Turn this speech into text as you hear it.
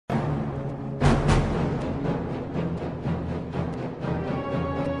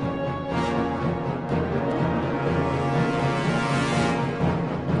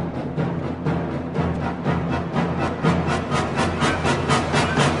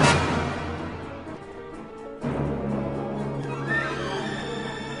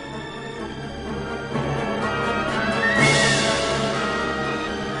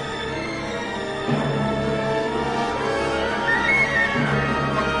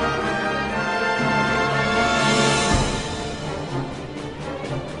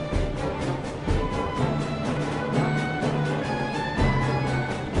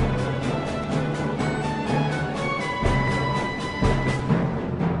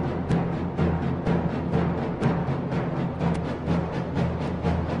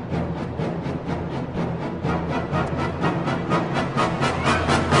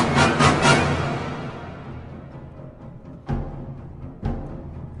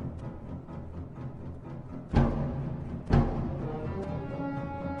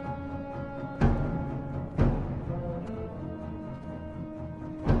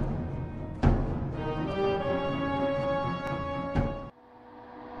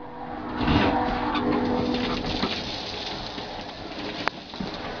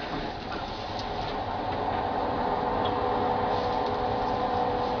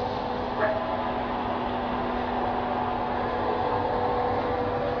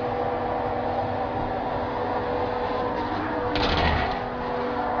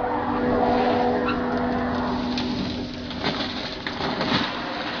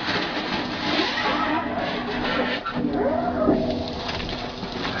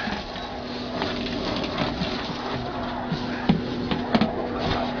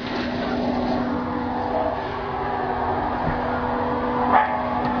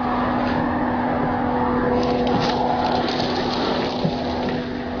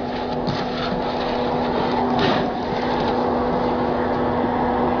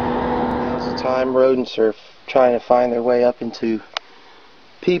time rodents are trying to find their way up into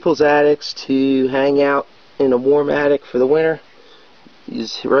people's attics to hang out in a warm attic for the winter.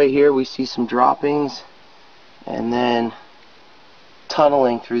 Right here we see some droppings, and then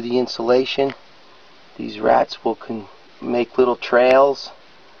tunneling through the insulation. These rats will make little trails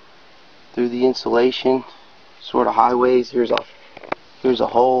through the insulation, sort of highways. Here's a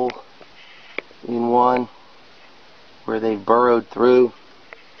hole in one where they've burrowed through,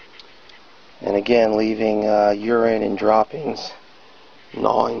 and again leaving urine and droppings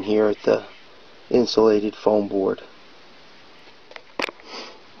gnawing here at the insulated foam board.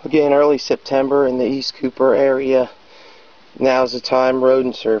 Again, early September in the East Cooper area. Now's the time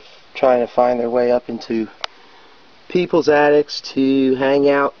rodents are trying to find their way up into people's attics to hang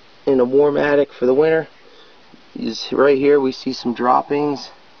out in a warm attic for the winter. Right here we see some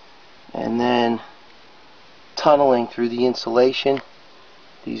droppings, and then tunneling through the insulation.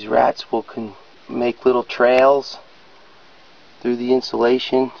 These rats will make little trails through the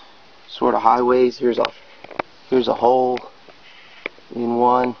insulation, sort of highways. Here's a hole in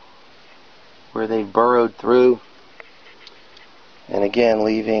one where they've burrowed through, and again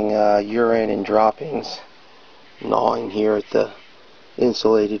leaving urine and droppings gnawing here at the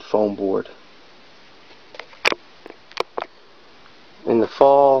insulated foam board. In the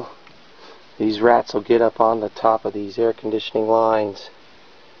fall, these rats will get up on the top of these air conditioning lines,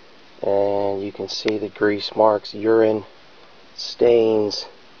 and you can see the grease marks, urine stains,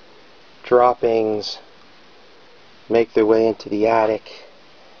 droppings, make their way into the attic.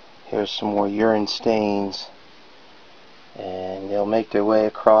 Here's some more urine stains, and they'll make their way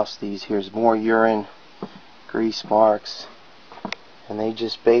across these. Here's more urine, grease marks, and they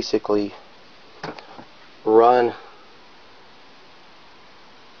just basically run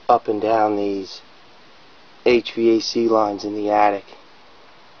up and down these HVAC lines in the attic.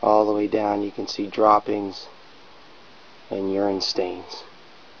 All the way down you can see droppings and urine stains.